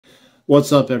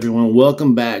What's up, everyone?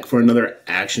 Welcome back for another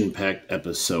action-packed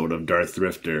episode of Darth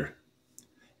Thrifter.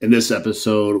 In this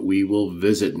episode, we will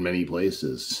visit many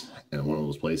places, and one of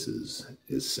those places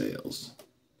is sales.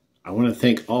 I want to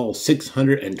thank all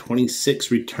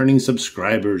 626 returning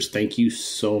subscribers. Thank you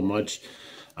so much.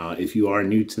 If you are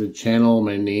new to the channel,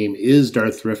 my name is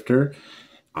Darth Thrifter.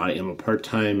 I am a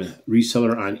part-time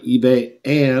reseller on eBay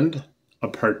and a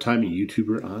part-time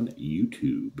YouTuber on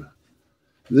YouTube.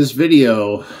 This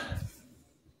video,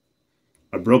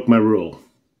 I broke my rule.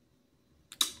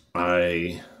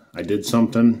 I did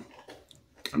something.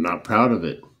 I'm not proud of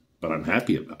it, but I'm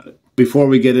happy about it. Before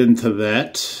we get into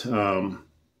that,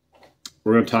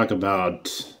 we're going to talk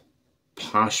about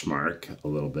Poshmark a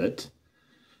little bit.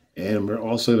 And we're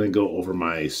also going to go over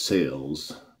my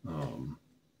sales.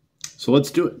 So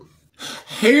let's do it.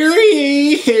 Hear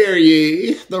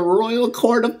ye, the Royal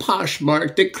Court of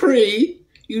Poshmark decree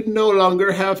you no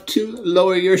longer have to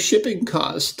lower your shipping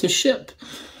costs to ship.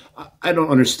 I don't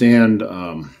understand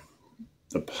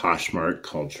the Poshmark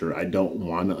culture. I don't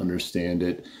want to understand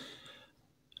it.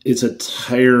 It's a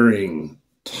tiring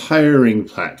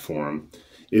platform.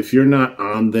 If you're not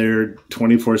on there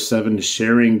 24/7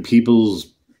 sharing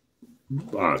people's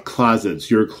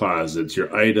closets,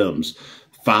 your items,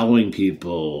 following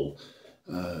people,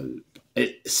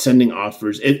 sending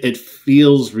offers, it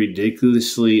feels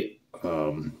ridiculously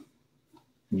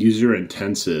user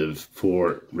intensive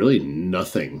for really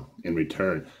nothing in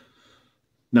return.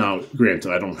 Now,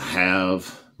 granted, I don't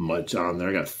have much on there.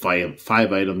 I got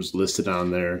five items listed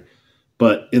on there,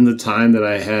 but in the time that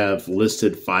I have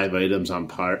listed 5 items on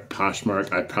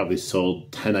Poshmark, I probably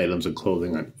sold 10 items of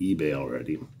clothing on eBay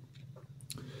already.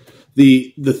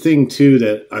 The thing too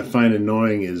that I find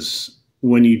annoying is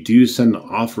when you do send an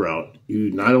offer out,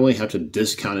 you not only have to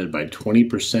discount it by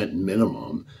 20%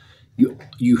 minimum,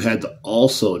 you had to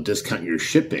also discount your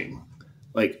shipping.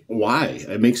 Like, why?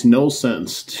 It makes no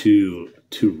sense to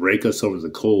rake us over the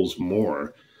coals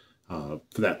more for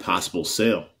that possible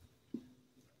sale.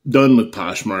 Done with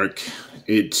Poshmark.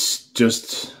 It's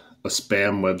just a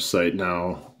spam website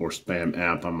now, or spam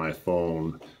app on my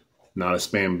phone. Not a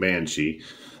spam banshee.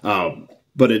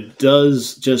 But it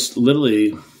does just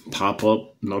literally pop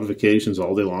up notifications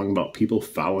all day long about people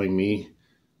following me,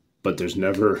 but there's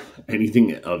never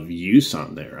anything of use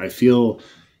on there. I feel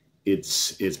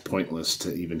it's pointless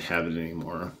to even have it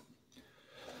anymore.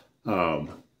 I'm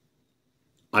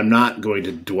not going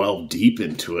to dwell deep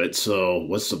into it, so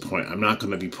what's the point? I'm not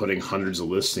going to be putting hundreds of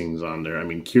listings on there. I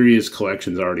mean, Curious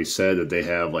Collections already said that they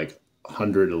have like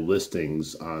 100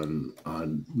 listings on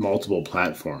multiple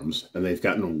platforms, and they've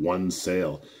gotten one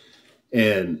sale.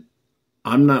 And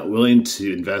I'm not willing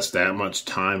to invest that much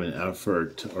time and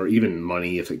effort, or even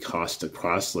money if it costs to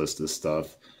cross-list this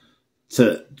stuff,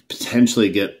 to potentially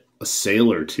get a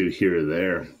sale or two here or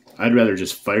there. I'd rather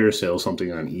just fire sale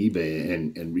something on eBay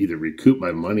and either recoup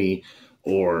my money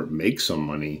or make some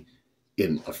money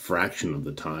in a fraction of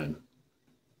the time.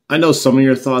 I know some of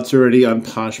your thoughts already on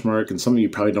Poshmark, and some of you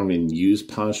probably don't even use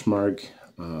Poshmark.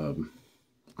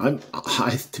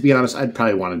 To be honest, I'd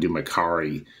probably want to do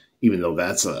Mercari, even though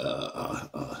that's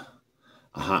a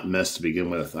hot mess to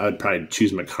begin with. I would probably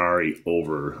choose Mercari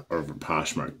over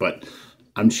Poshmark, but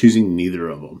I'm choosing neither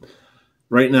of them.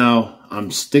 Right now, I'm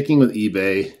sticking with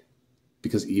eBay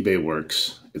because eBay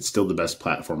works. It's still the best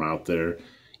platform out there.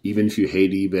 Even if you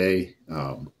hate eBay,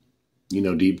 you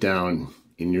know deep down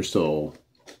in your soul,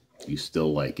 you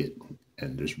still like it,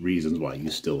 and there's reasons why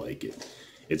you still like it.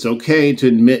 It's okay to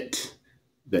admit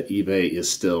that eBay is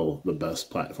still the best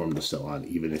platform to sell on,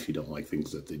 even if you don't like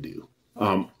things that they do.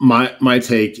 My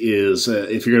take is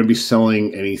if you're going to be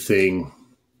selling anything,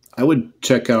 I would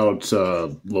check out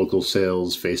local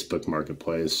sales, Facebook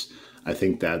Marketplace. I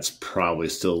think that's probably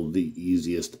still the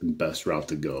easiest and best route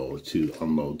to go to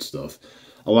unload stuff.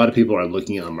 A lot of people are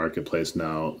looking at Marketplace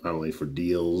now, not only for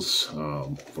deals,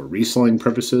 for reselling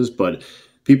purposes, but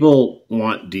people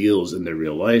want deals in their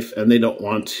real life, and they don't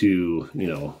want to,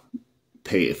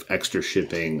 pay extra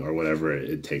shipping or whatever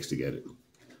it takes to get it.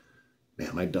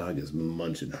 Man, my dog is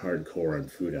munching hardcore on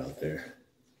food out there.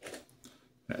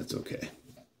 That's okay.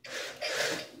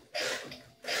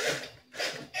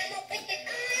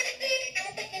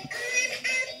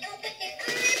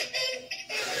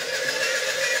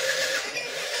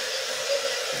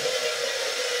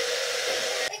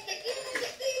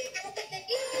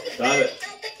 Got it.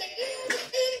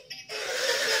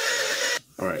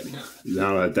 All right,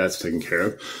 now that that's taken care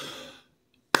of,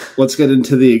 let's get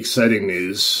into the exciting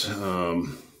news. The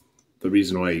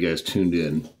reason why you guys tuned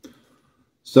in.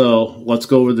 So let's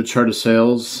go over the chart of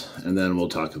sales, and then we'll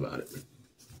talk about it.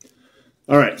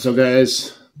 All right, so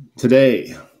guys,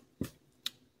 today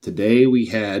Today we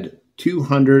had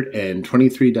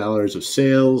 $223 of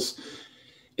sales,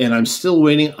 and I'm still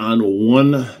waiting on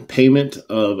one payment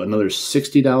of another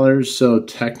 $60. So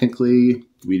technically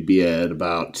we'd be at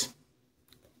about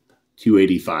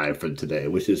 $285 for today,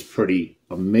 which is pretty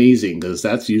amazing because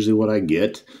that's usually what I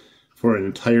get for an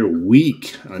entire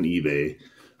week on eBay,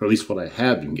 or at least what I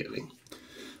have been getting.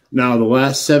 Now, the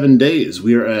last 7 days,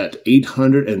 we are at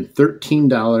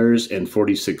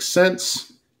 $813.46.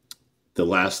 The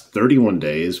last 31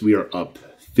 days, we are up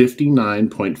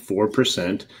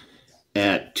 59.4%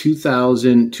 at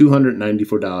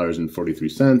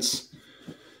 $2,294.43.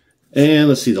 And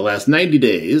let's see, the last 90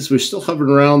 days, we're still hovering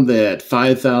around that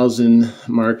 5,000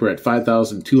 mark. We're at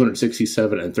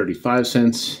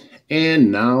 $5,267.35.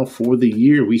 And now for the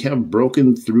year, we have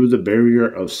broken through the barrier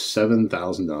of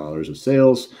 $7,000 of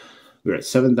sales. We're at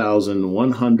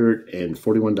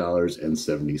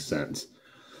 $7,141.70.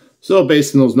 So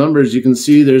based on those numbers, you can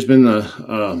see there's been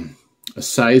a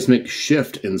seismic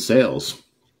shift in sales.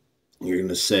 You're going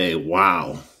to say,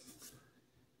 wow,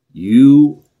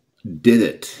 you did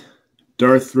it.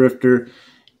 Darth Thrifter,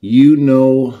 you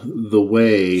know the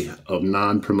way of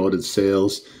non-promoted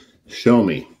sales. Show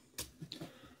me.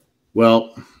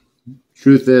 Well,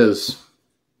 truth is,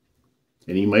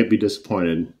 and you might be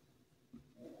disappointed,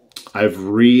 I've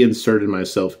reinserted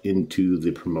myself into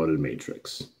the promoted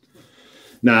matrix.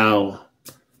 Now,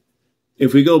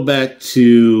 if we go back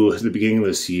to the beginning of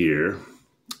this year,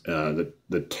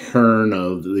 the turn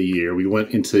of the year, we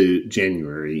went into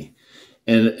January.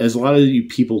 And as a lot of you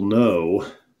people know,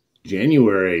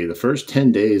 January, the first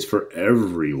 10 days for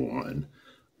everyone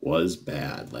was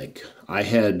bad. Like, I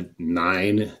had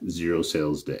 9 zero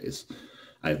sales days.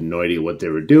 I have no idea what they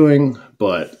were doing,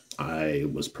 but I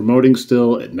was promoting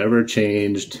still. It never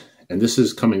changed. And this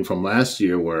is coming from last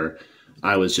year where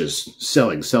I was just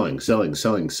selling.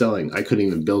 I couldn't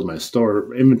even build my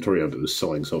store inventory up. It was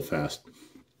selling so fast.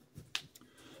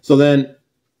 So then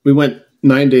we went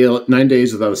 9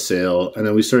 days without a sale, and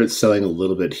then we started selling a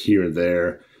little bit here and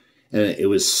there, and it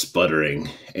was sputtering.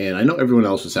 And I know everyone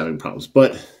else was having problems,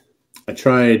 but I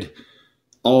tried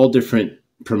all different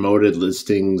promoted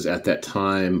listings at that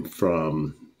time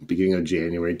from beginning of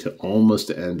January to almost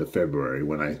the end of February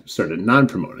when I started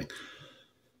non-promoting.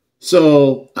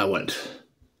 So I went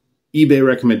eBay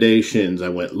recommendations, I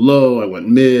went low, I went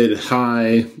mid,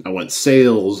 high, I went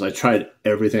sales. I tried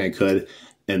everything I could.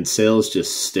 And sales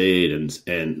just stayed,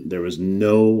 and there was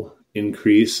no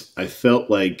increase. I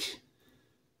felt like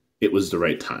it was the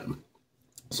right time.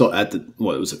 So at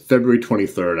February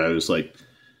 23rd, I was like,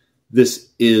 this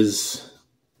is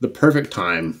the perfect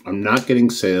time. I'm not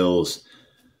getting sales.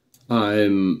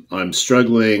 I'm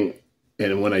struggling.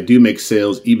 And when I do make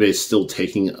sales, eBay's still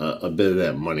taking a bit of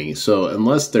that money. So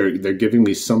unless they're giving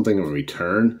me something in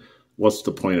return, what's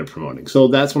the point of promoting? So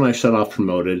that's when I shut off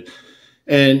promoted.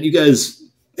 And you guys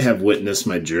have witnessed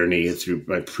my journey through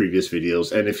my previous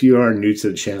videos. And if you are new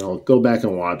to the channel, go back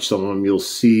and watch some of them. You'll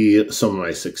see some of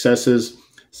my successes,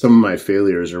 some of my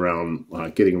failures around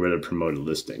getting rid of promoted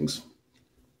listings.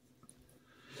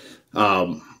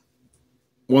 One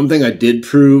thing I did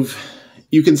prove,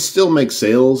 you can still make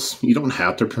sales. You don't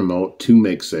have to promote to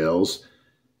make sales,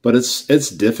 but it's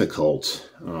difficult.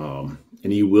 And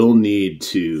you will need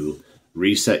to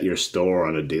reset your store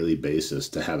on a daily basis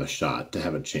to have a shot, to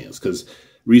have a chance, because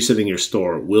resetting your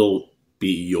store will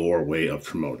be your way of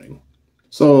promoting.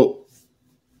 So,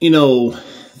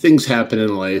 things happen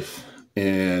in life,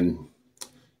 and,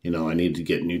 I need to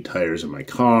get new tires in my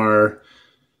car,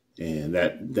 and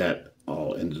that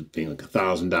all ended up being like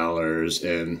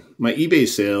 $1,000. And my eBay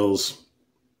sales,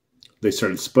 they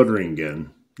started sputtering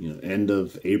again, end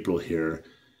of April here.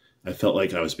 I felt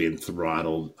like I was being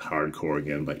throttled hardcore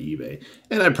again by eBay.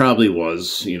 And I probably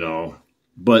was,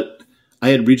 but I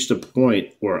had reached a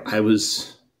point where I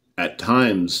was at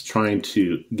times trying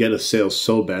to get a sale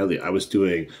so badly. I was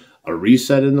doing a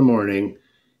reset in the morning,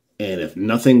 and if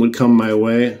nothing would come my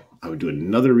way, I would do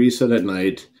another reset at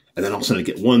night, and then all of a sudden I'd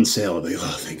get one sale. I'd be like,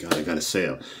 oh, thank God, I got a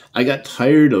sale. I got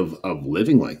tired of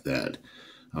living like that.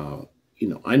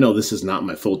 I know this is not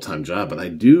my full-time job, but I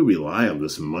do rely on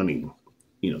this money,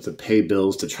 to pay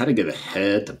bills, to try to get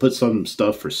ahead, to put some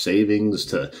stuff for savings,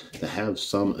 to have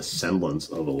some semblance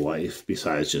of a life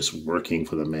besides just working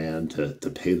for the man to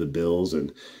pay the bills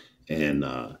and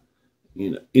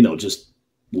just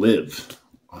live.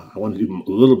 I want to do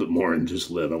a little bit more than just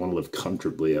live. I want to live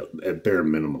comfortably at bare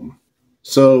minimum.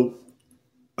 So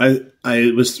I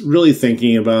was really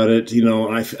thinking about it.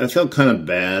 I felt kind of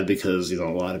bad because, a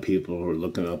lot of people were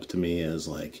looking up to me as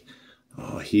like,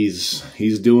 Oh, he's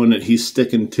doing it. He's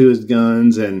sticking to his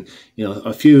guns, and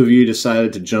a few of you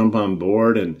decided to jump on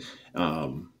board and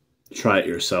try it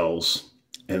yourselves.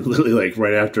 And literally, like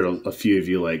right after a few of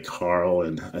you, like Carl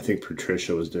and I think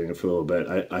Patricia was doing it for a little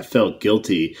bit, I felt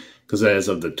guilty because as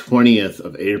of the 20th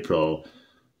of April,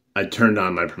 I turned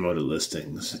on my promoted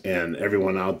listings, and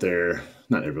everyone out there,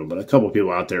 not everyone, but a couple of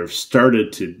people out there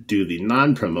started to do the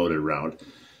non-promoted route.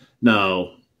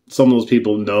 Now, some of those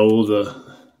people know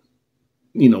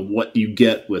what you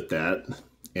get with that.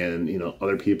 And,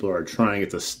 other people are trying it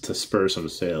to spur some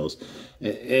sales.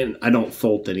 And I don't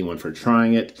fault anyone for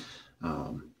trying it.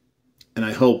 And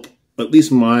I hope at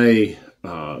least my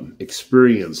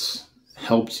experience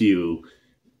helps you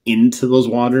into those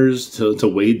waters, to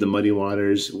wade the muddy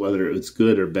waters, whether it's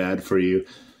good or bad for you.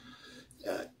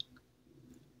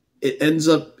 It ends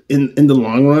up, in the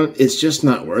long run, it's just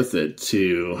not worth it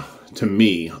to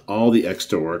me, all the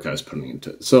extra work I was putting into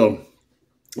it. So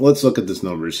let's look at these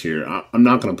numbers here. I'm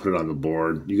not going to put it on the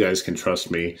board. You guys can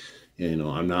trust me.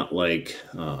 I'm not like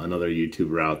another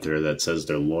YouTuber out there that says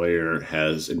their lawyer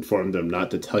has informed them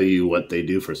not to tell you what they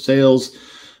do for sales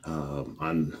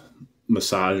on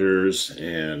massagers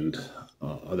and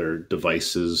other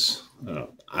devices.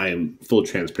 I am full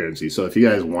transparency. So if you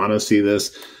guys want to see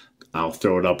this, I'll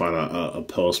throw it up on a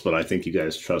post, but I think you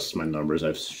guys trust my numbers.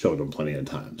 I've showed them plenty of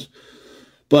times.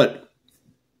 But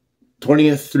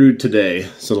 20th through today,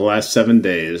 so the last 7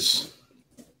 days,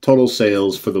 total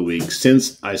sales for the week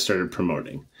since I started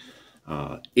promoting,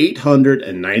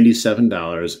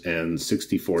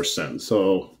 $897.64.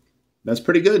 So that's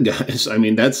pretty good, guys. I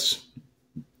mean, that's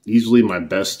easily my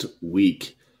best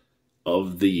week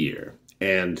of the year.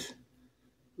 And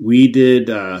we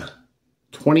did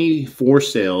 24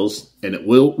 sales, and it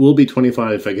will be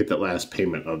 25 if I get that last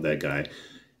payment of that guy.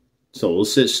 So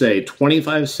let's just say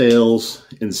 25 sales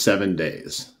in 7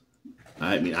 days.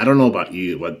 I mean, I don't know about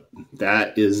you, but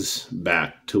that is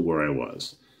back to where I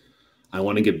was. I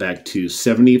want to get back to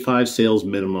 75 sales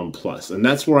minimum plus. And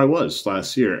that's where I was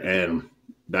last year. And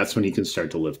that's when you can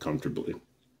start to live comfortably.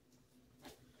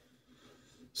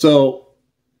 So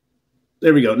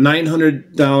there we go.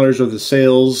 $900 worth of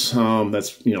sales.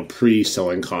 That's,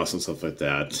 pre-selling costs and stuff like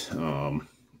that.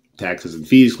 Taxes and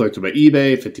fees collected by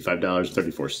eBay,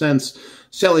 $55.34.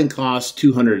 Selling costs,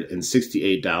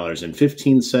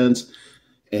 $268.15.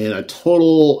 And a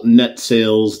total net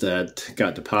sales that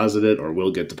got deposited or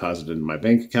will get deposited in my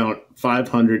bank account,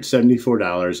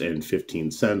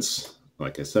 $574.15.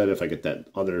 Like I said, if I get that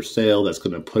other sale, that's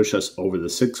going to push us over the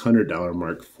 $600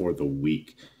 mark for the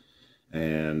week.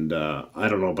 And I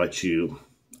don't know about you.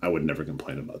 I would never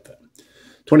complain about that.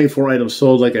 24 items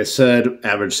sold, like I said,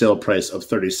 average sale price of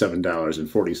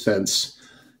 $37.40.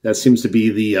 That seems to be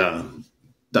the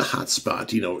hot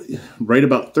spot, right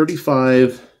about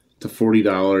 $35 to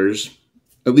 $40,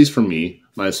 at least for me,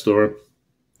 my store.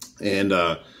 And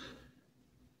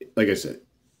like I said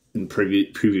in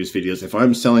previous videos, if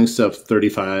I'm selling stuff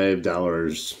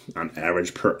 $35 on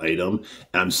average per item,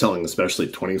 and I'm selling especially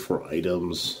 24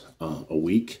 items a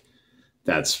week,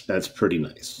 that's pretty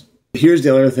nice. Here's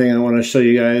the other thing I want to show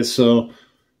you guys. So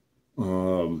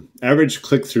average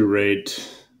click-through rate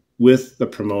with the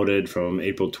promoted from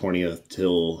April 20th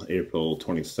till April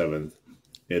 27th,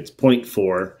 it's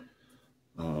 0.4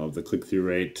 of the click-through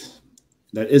rate.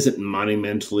 That isn't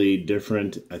monumentally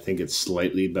different. I think it's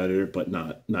slightly better, but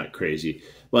not crazy.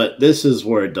 But this is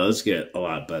where it does get a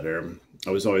lot better.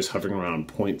 I was always hovering around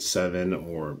 0.7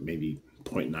 or maybe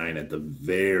 0.9 at the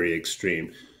very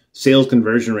extreme. Sales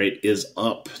conversion rate is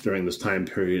up during this time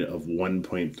period of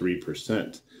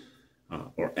 1.3%,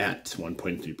 or at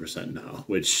 1.3% now,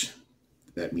 which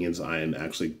that means I am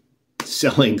actually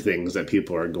selling things that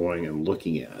people are going and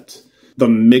looking at. The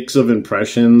mix of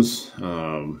impressions,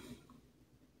 I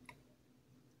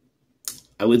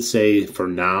would say for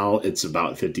now it's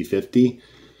about 50-50.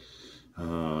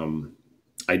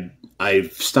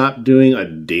 I've stopped doing a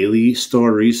daily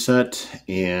store reset,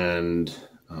 and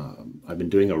I've been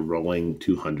doing a rolling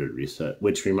 200 reset,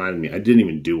 which reminded me, I didn't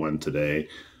even do one today,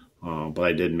 but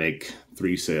I did make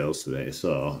 3 sales today,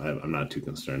 so I'm not too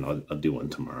concerned. I'll do one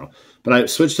tomorrow. But I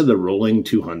switched to the rolling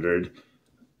 200.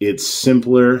 It's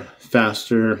simpler,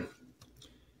 faster,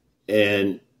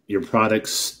 and your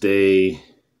products stay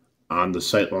on the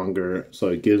site longer, so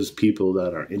it gives people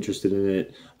that are interested in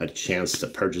it a chance to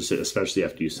purchase it, especially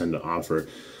after you send an offer.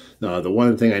 The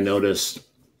one thing I noticed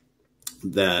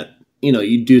that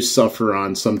you do suffer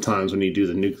on sometimes when you do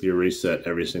the nuclear reset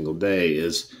every single day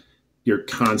is you're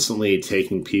constantly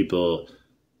taking people,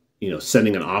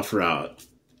 sending an offer out,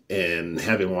 and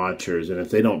having watchers, and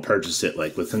if they don't purchase it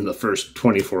like within the first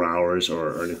 24 hours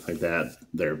or anything like that,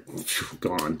 they're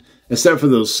gone. Except for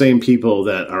those same people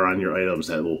that are on your items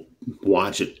that will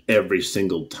watch it every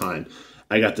single time.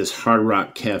 I got this Hard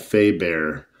Rock Cafe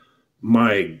bear.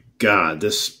 My God,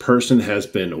 this person has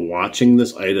been watching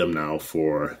this item now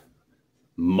for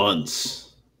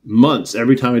months.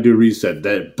 Every time I do a reset,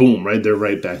 that boom, right there,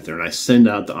 right back there. And I send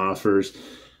out the offers,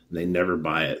 and they never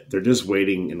buy it. They're just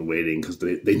waiting and waiting because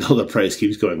they know the price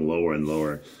keeps going lower and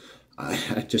lower.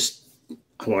 I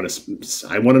want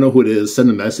to know who it is. Send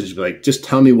a message, be like, just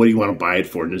tell me what you want to buy it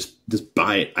for. Just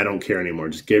buy it. I don't care anymore.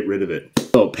 Just get rid of it.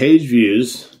 So page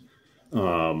views,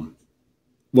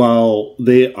 while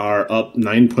they are up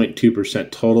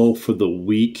 9.2% total for the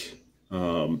week,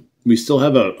 we still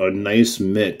have a nice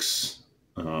mix.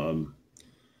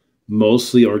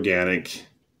 Mostly organic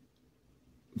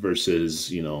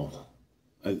versus,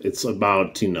 it's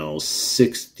about,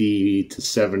 60 to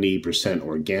 70%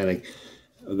 organic,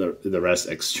 the rest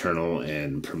external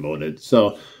and promoted.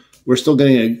 So we're still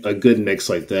getting a good mix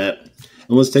like that.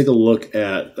 And let's take a look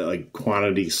at like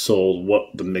quantity sold, what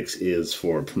the mix is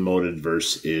for promoted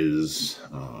versus,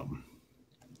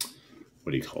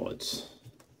 what do you call it?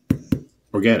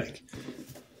 Organic.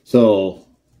 So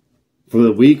for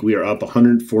the week, we are up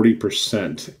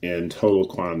 140% in total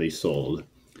quantity sold.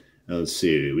 Now, let's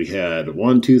see. We had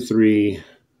 1, 2, 3,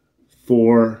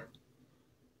 4,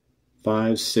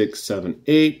 5, 6, 7,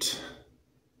 8,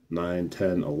 9,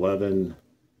 10, 11,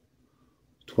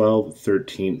 12,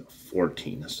 13,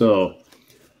 14. So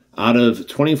out of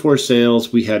 24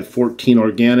 sales, we had 14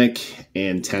 organic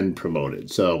and 10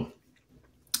 promoted. So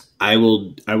I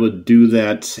would do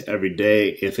that every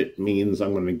day if it means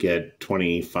I'm going to get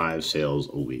 25 sales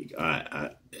a week.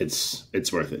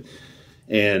 It's worth it.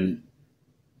 And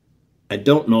I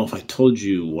don't know if I told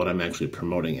you what I'm actually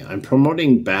promoting at. I'm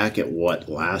promoting back at what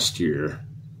last year,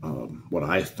 what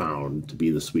I found to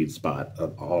be the sweet spot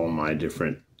of all my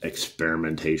different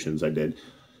experimentations I did.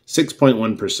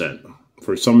 6.1%.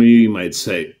 For some of you, you might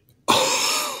say,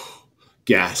 oh,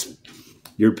 gasp.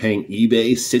 You're paying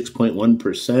eBay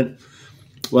 6.1%.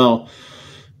 Well,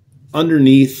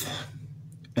 underneath,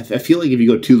 I feel like if you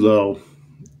go too low,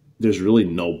 there's really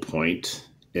no point.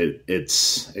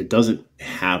 It doesn't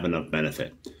have enough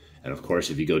benefit. And of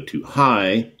course, if you go too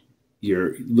high,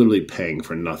 you're literally paying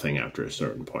for nothing after a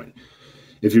certain point.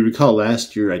 If you recall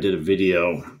last year, I did a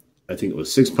video, I think it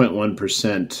was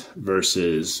 6.1%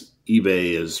 versus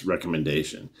eBay's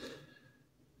recommendation.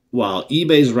 While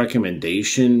eBay's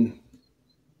recommendation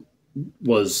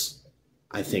was,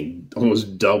 I think,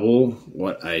 almost double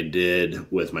what I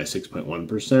did with my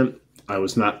 6.1%. I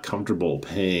was not comfortable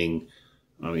paying.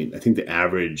 I think the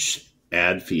average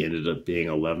ad fee ended up being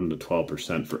 11 to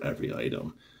 12% for every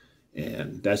item.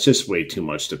 And that's just way too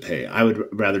much to pay. I would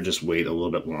rather just wait a little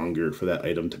bit longer for that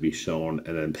item to be shown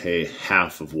and then pay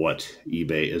half of what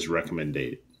eBay is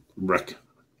recommending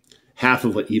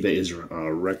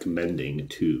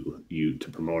to you to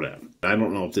promote at. I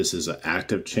don't know if this is an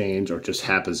active change or just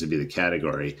happens to be the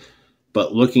category,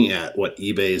 but looking at what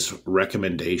eBay's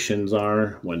recommendations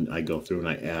are when I go through and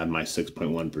I add my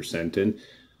 6.1% in,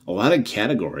 a lot of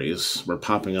categories were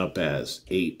popping up as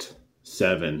 8,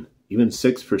 7, even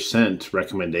 6%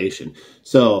 recommendation.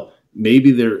 So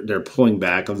maybe they're pulling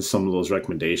back on some of those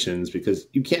recommendations because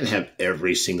you can't have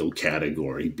every single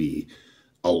category be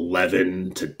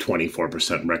 11 to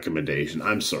 24% recommendation.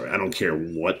 I'm sorry, I don't care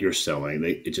what you're selling.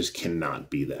 It just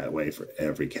cannot be that way for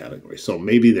every category. So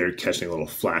maybe they're catching a little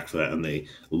flack for that and they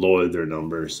lowered their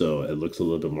number so it looks a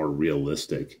little bit more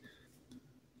realistic.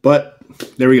 But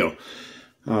there we go.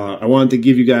 I wanted to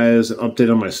give you guys an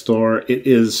update on my store. It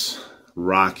is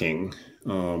rocking.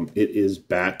 It is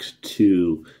back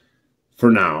to,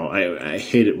 for now, I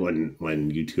hate it when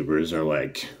YouTubers are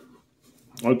like,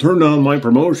 I turned on my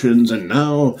promotions and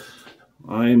now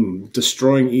I'm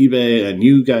destroying eBay and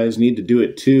you guys need to do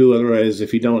it too. Otherwise,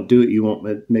 if you don't do it, you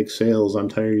won't make sales. I'm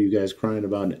tired of you guys crying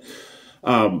about it.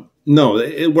 No,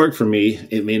 it worked for me.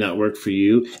 It may not work for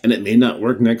you and it may not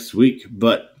work next week,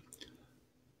 but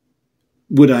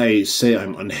would I say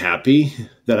I'm unhappy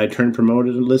that I turned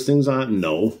promoted listings on?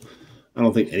 No, I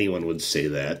don't think anyone would say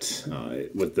that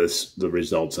with the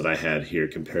results that I had here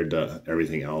compared to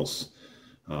everything else.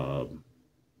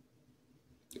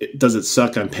 Does it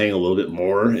suck I'm paying a little bit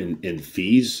more in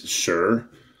fees? Sure.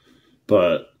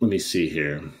 But let me see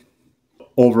here.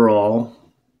 Overall,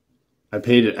 I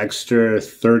paid an extra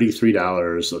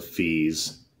 $33 of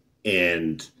fees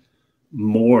and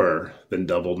more than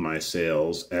doubled my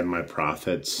sales and my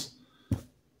profits.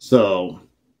 So,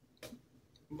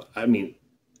 I mean,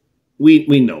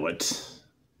 we know it.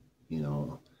 You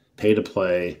know, pay to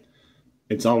play.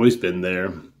 It's always been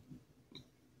there.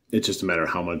 It's just a matter of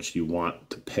how much you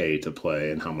want to pay to play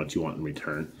and how much you want in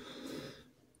return.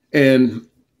 And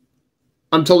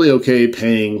I'm totally okay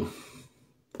paying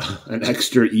an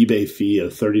extra eBay fee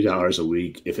of $30 a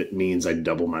week if it means I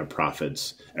double my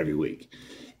profits every week.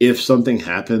 If something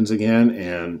happens again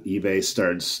and eBay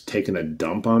starts taking a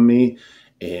dump on me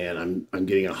and I'm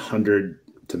getting $100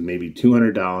 to maybe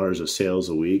 $200 of sales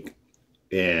a week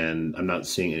and I'm not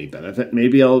seeing any benefit,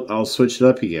 maybe I'll switch it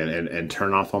up again and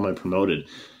turn off all my promoted.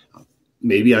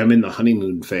 Maybe I'm in the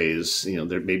honeymoon phase.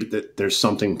 There's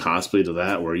something possibly to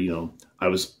that where, I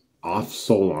was off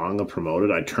so long of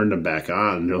promoted, I turned them back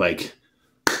on. And they're like,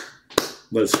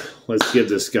 let's give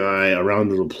this guy a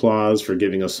round of applause for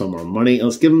giving us some more money.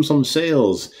 Let's give him some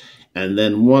sales. And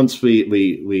then once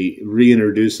we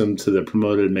reintroduce him to the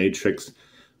promoted matrix,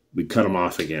 we cut him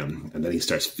off again. And then he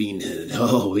starts fiending.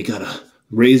 Oh, we got to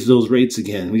raise those rates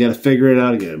again. We got to figure it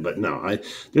out again. But no,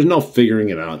 there's no figuring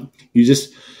it out.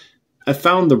 I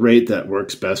found the rate that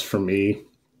works best for me.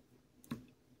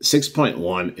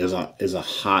 6.1 is a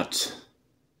hot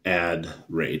ad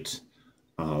rate.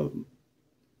 Like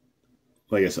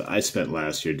I said, I spent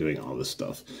last year doing all this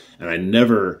stuff, and I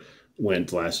never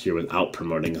went last year without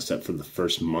promoting except for the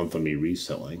first month of me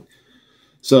reselling.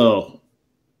 So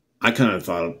I kind of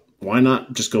thought, why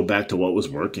not just go back to what was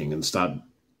working and stop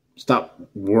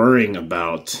worrying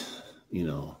about,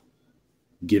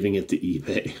 giving it to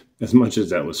eBay, as much as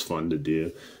that was fun to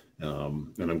do.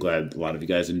 And I'm glad a lot of you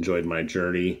guys enjoyed my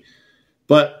journey.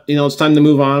 But, it's time to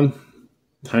move on.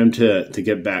 Time to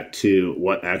get back to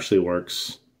what actually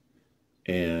works.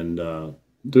 And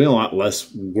doing a lot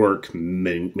less work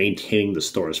maintaining the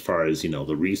store as far as, the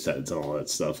resets and all that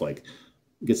stuff. Like,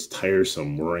 it gets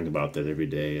tiresome worrying about that every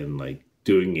day and, like,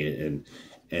 doing it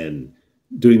and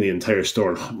doing the entire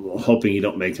store and hoping you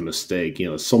don't make a mistake.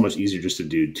 It's so much easier just to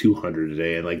do 200 a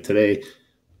day. And, like, today,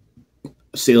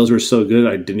 sales were so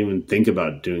good, I didn't even think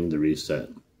about doing the reset.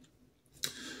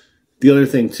 The other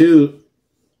thing, too,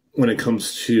 when it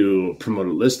comes to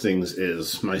promoted listings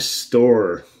is my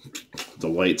store, the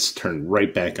lights turned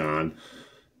right back on.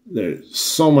 There's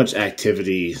so much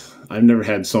activity. I've never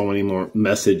had so many more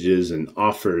messages and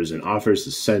offers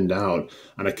to send out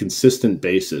on a consistent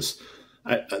basis.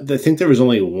 I think there was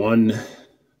only one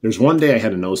day I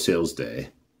had a no sales day.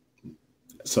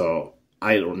 So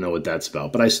I don't know what that's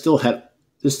about, but I still had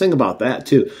this thing about that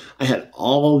too. I had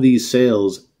all these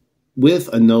sales with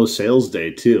a no sales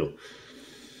day too.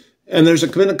 And there's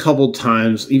been a couple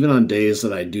times, even on days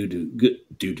that I do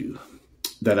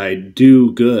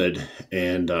good,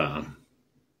 and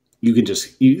you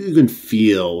can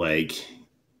feel like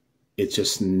it's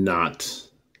just not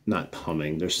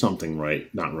humming. There's something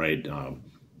not right.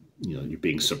 You're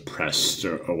being suppressed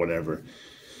or whatever.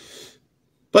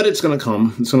 But it's going to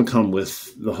come. It's going to come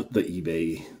with the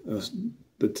eBay,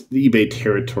 the eBay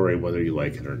territory, whether you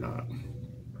like it or not.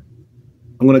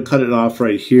 I'm going to cut it off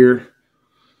right here.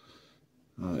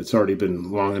 It's already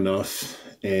been long enough.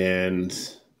 And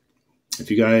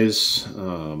if you guys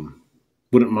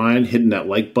wouldn't mind hitting that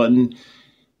like button,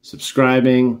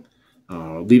 subscribing,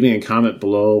 leaving a comment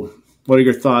below. What are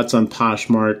your thoughts on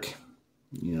Poshmark?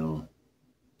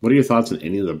 What are your thoughts on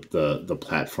any of the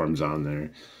platforms on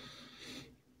there?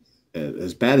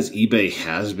 As bad as eBay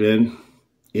has been,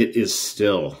 it is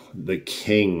still the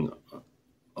king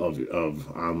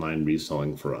of online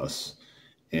reselling for us.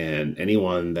 And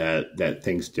anyone that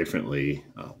thinks differently,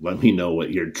 let me know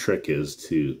what your trick is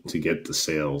to get the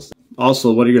sales.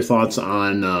 Also, what are your thoughts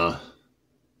on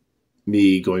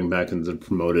me going back into the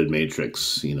promoted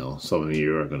matrix? Some of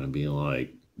you are going to be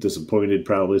like disappointed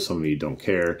probably. Some of you don't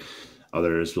care.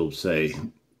 Others will say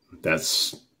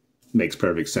that's makes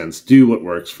perfect sense. Do what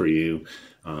works for you.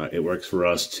 It works for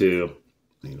us too.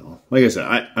 Like I said,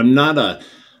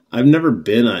 I've never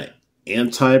been an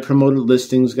anti-promoted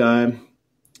listings guy.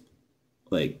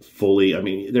 Like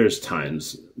fully, there's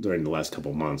times during the last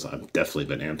couple of months I've definitely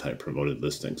been anti-promoted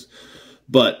listings.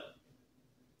 But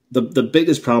the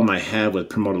biggest problem I have with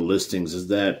promoted listings is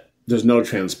that there's no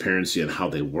transparency on how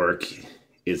they work.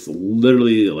 It's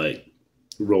literally like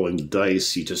rolling the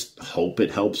dice. You just hope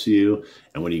it helps you.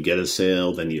 And when you get a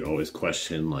sale, then you always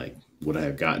question, like, would I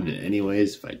have gotten it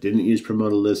anyways if I didn't use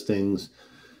promoted listings?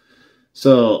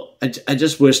 So I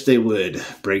just wish they would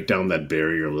break down that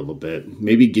barrier a little bit,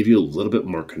 maybe give you a little bit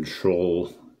more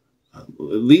control, at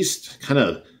least kind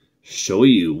of show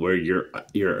you where your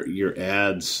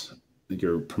ads,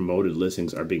 your promoted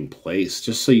listings are being placed,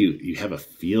 just so you have a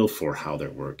feel for how they're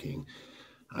working.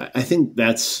 I think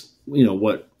that's,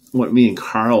 what me and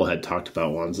Carl had talked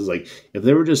about once, is like, if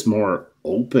there were just more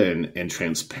open and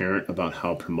transparent about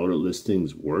how promoted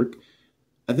listings work,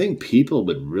 I think people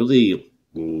would really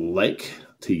like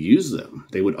to use them.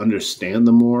 They would understand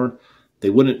them more. They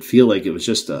wouldn't feel like it was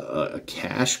just a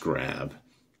cash grab.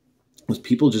 Because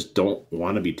people just don't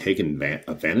want to be taken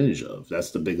advantage of.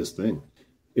 That's the biggest thing.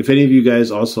 If any of you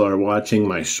guys also are watching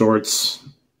my shorts,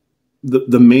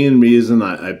 the main reason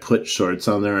I put shorts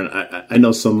on there, and I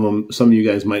know some of you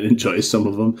guys might enjoy some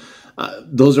of them,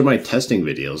 those are my testing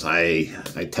videos.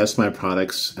 I test my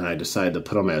products and I decide to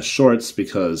put them as shorts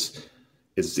because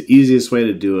it's the easiest way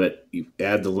to do it. You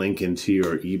add the link into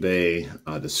your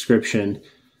eBay description.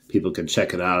 People can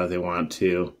check it out if they want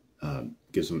to.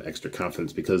 Gives them extra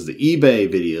confidence because the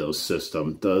eBay video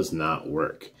system does not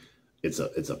work. It's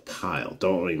a pile.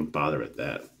 Don't even bother with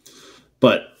that.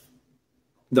 But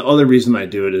the other reason I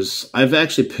do it is I've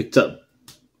actually picked up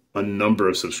a number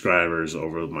of subscribers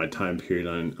over my time period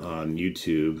on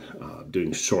YouTube,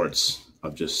 doing shorts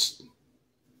of just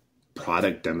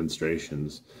product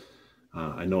demonstrations.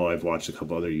 I know I've watched a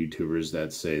couple other YouTubers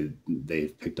that say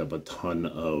they've picked up a ton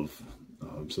of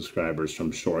subscribers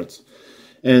from shorts.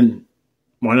 And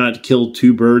why not kill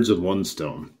two birds with one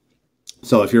stone?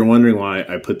 So if you're wondering why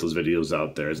I put those videos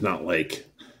out there, it's not like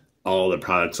all the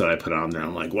products that I put on there,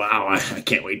 I'm like, wow, I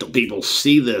can't wait till people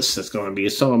see this. It's going to be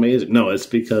so amazing. No, it's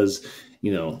because,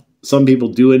 you know, some people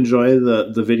do enjoy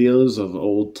the videos of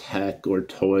old tech or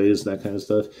toys, that kind of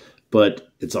stuff,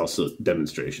 but it's also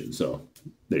demonstration. So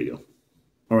there you go.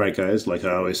 All right, guys, like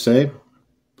I always say,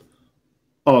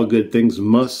 all good things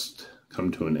must come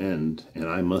to an end, and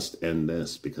I must end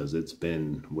this because it's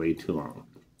been way too long.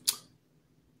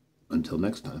 Until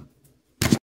next time.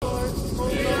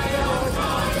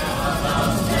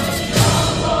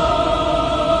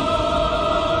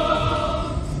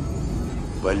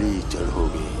 बलि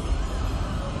चढ़ोगे,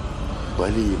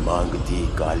 बलि मांगती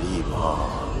काली माँ,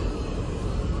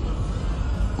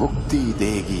 मुक्ति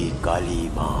देगी काली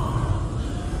माँ,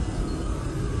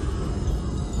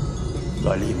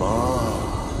 काली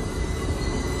माँ,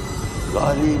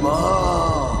 काली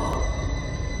माँ,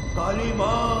 काली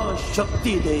माँ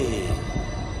शक्ति दे,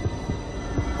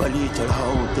 बलि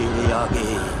चढ़ाऊं तेरे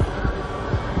आगे,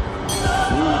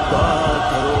 स्वीकार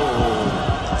करो।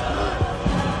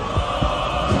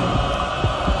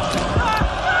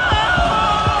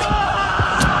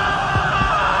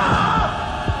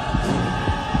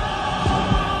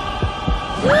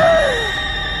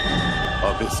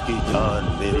 अब इसकी जान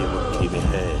मेरी मुट्ठी में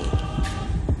है,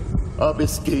 अब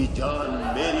इसकी जान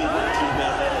मेरी मुट्ठी में